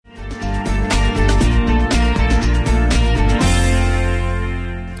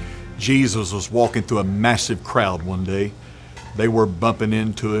Jesus was walking through a massive crowd one day. They were bumping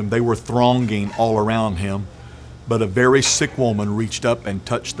into him. They were thronging all around him. But a very sick woman reached up and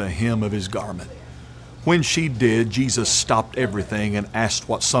touched the hem of his garment. When she did, Jesus stopped everything and asked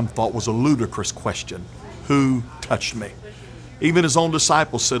what some thought was a ludicrous question. Who touched me? Even his own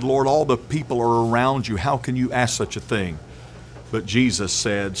disciples said, Lord, all the people are around you. How can you ask such a thing? But Jesus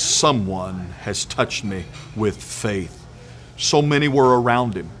said, someone has touched me with faith. So many were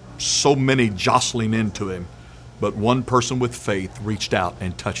around him, so many jostling into him, but one person with faith reached out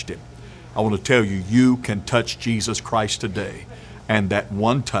and touched him. I want to tell you, you can touch Jesus Christ today, and that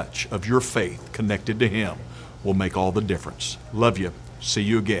one touch of your faith connected to him will make all the difference. Love you. See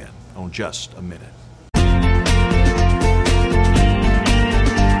you again on Just a Minute.